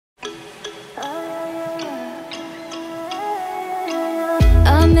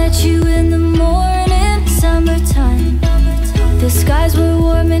met you in the morning, summertime. The skies were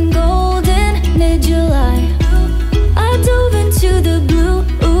warm and golden, mid-July. I dove into the blue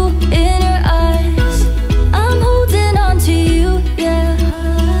in your eyes. I'm holding on to you, yeah.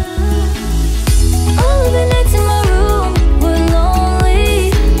 All of the nights in my room were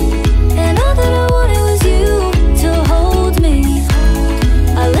lonely, and all that I wanted was you to hold me.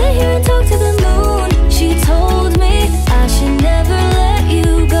 I lay here and talk to the moon. She told me I should never let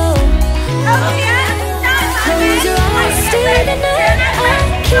you go. Close your eyes, stay the night. I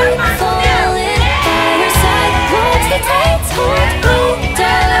keep falling by your side. Watch the tides hold me,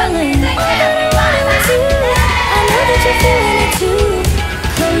 darling. All that I wanted was you. I know that you're feeling it too.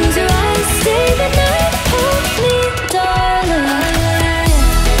 Close your eyes, stay the night. Hold me, darling.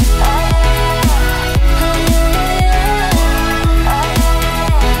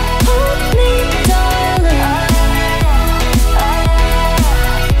 Hold me, darling.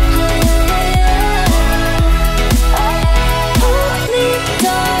 Hold me,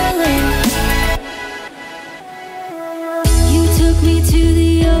 darling. You took me to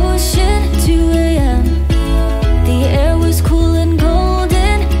the ocean, 2 a.m. The air was cool and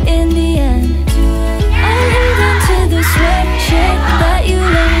golden in the end. I held on to the sweatshirt that you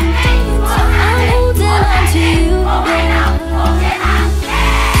left. I'm holding on to you, yeah.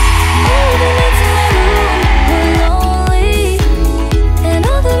 All the nights in my room were lonely, and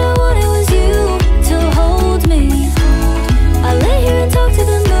all that I wanted was you to hold me. I lay here and talk to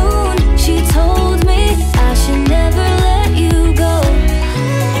the moon. She told me I should never let you go.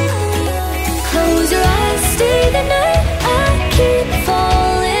 Close your eyes, stay the night. I keep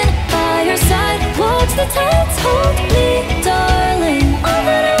falling by your side. Watch the tides hold me, darling. All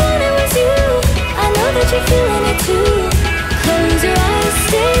that I wanted was you. I know that you're feeling it too. Close your eyes,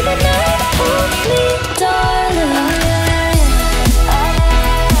 stay the night. Hold me, darling.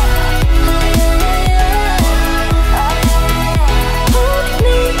 Hold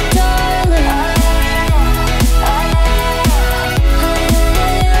me, darling.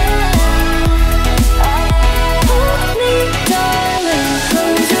 Hold me, darling.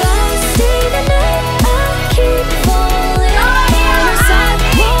 Close your eyes, stay the night. I keep falling by your side.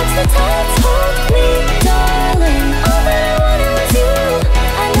 Watch the tides hold me, darling. All that I wanted was you.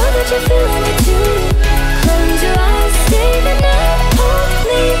 I know that you're feeling it too. Close your eyes, stay the night. Hold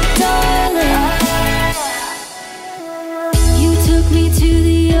me, darling. You took me to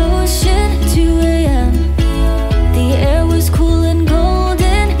the ocean, 2 a.m. The air was cool and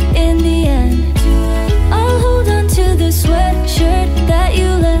golden in the end. I'll hold on to the sweatshirt that you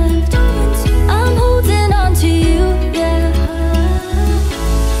left. I'm holding on to you, yeah.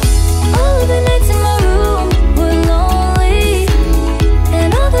 All of the nights in my room were lonely,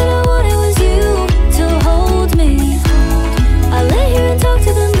 and all that I wanted was you to hold me. I lay here and talk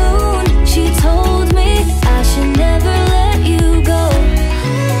to the moon. She told me I should never let you go.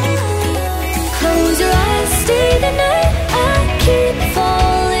 Close your eyes, stay the night. I keep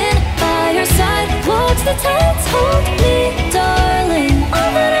falling by your side. Watch the tides hold me, darling.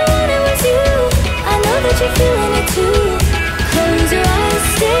 All that I wanted was you. I know that you're feeling it too. Close your eyes,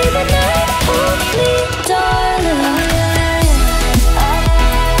 stay the night. Hold me, darling.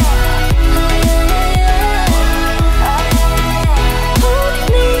 Hold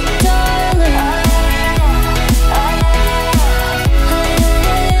me, darling.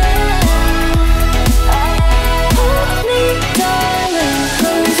 Hold me, darling.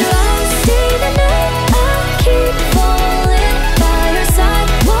 Close your eyes, stay the night. I keep falling by your side.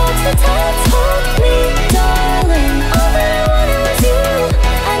 Watch the tides hold me, darling. All that I wanted was you.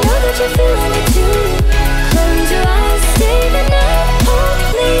 I know that you're feeling it too. Close your eyes, stay the night. Hold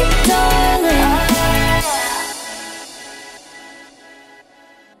me, darling.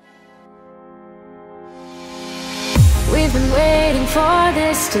 We've been waiting for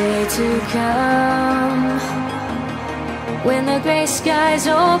this day to come, when the gray skies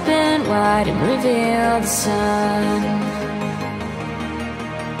open wide and reveal the sun.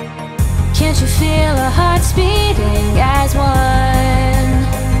 Can't you feel our hearts beating as one?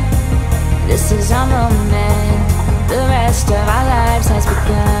 This is our moment. The rest of our lives has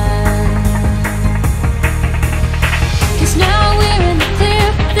begun. 'Cause now we're in the clear.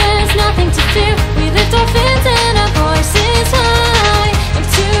 There's nothing to fear. We lift our fins and our voices high, and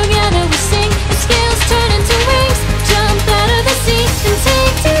together we sing. The scales turn into wings. Jump out of the sea and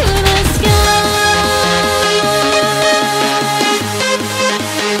take to the sky.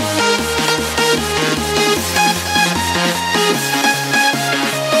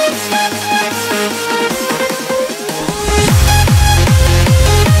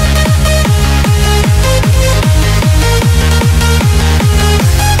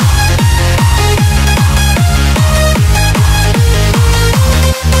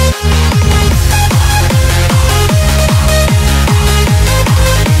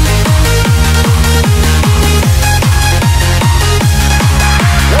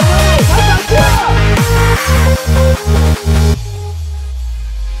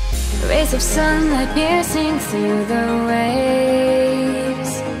 through the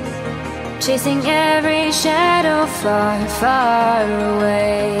waves, chasing every shadow far, far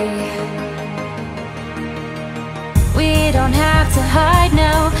away. We don't have to hide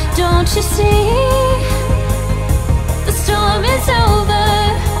now, don't you see? The storm is over.